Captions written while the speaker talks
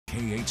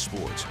KH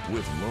Sports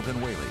with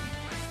Logan Whaley.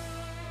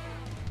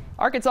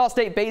 Arkansas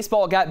State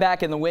baseball got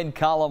back in the win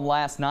column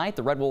last night.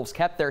 The Red Wolves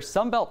kept their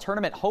Sun Belt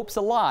tournament hopes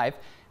alive,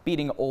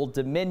 beating Old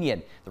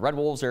Dominion. The Red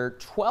Wolves are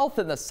 12th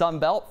in the Sun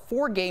Belt,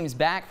 4 games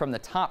back from the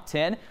top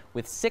 10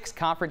 with 6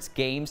 conference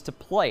games to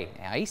play.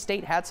 Now, East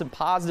State had some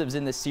positives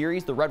in this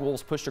series. The Red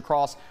Wolves pushed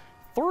across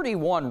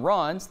 31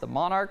 runs. The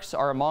Monarchs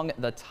are among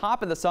the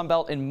top in the Sun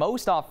Belt in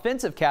most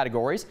offensive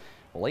categories.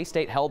 Well,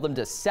 A-State held them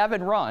to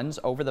 7 runs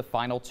over the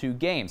final 2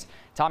 games.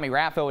 Tommy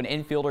Raffo and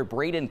infielder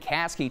Brayden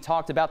Caskey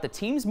talked about the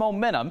team's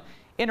momentum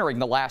entering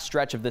the last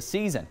stretch of the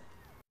season.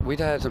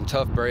 We'd had some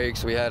tough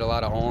breaks. We had a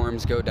lot of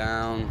arms go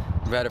down.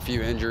 We've had a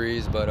few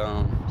injuries, but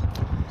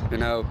you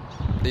know,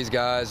 these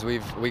guys,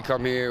 we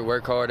come here,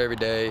 work hard every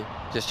day,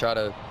 just try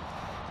to,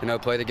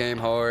 play the game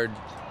hard,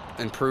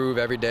 improve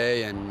every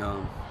day, and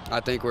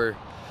I think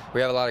we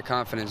have a lot of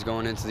confidence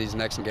going into these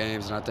next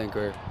games, and I think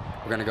we're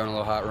going to go on a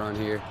little hot run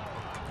here.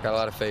 Got a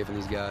lot of faith in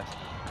these guys.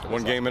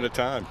 One game at a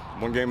time.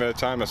 One game at a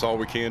time. That's all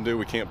we can do.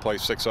 We can't play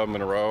 6 of them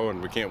in a row,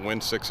 and we can't win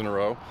 6 in a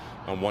row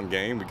on one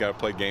game. We got to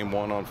play game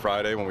 1 on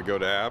Friday when we go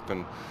to App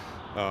and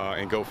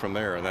go from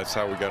there. And that's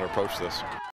how we got to approach this.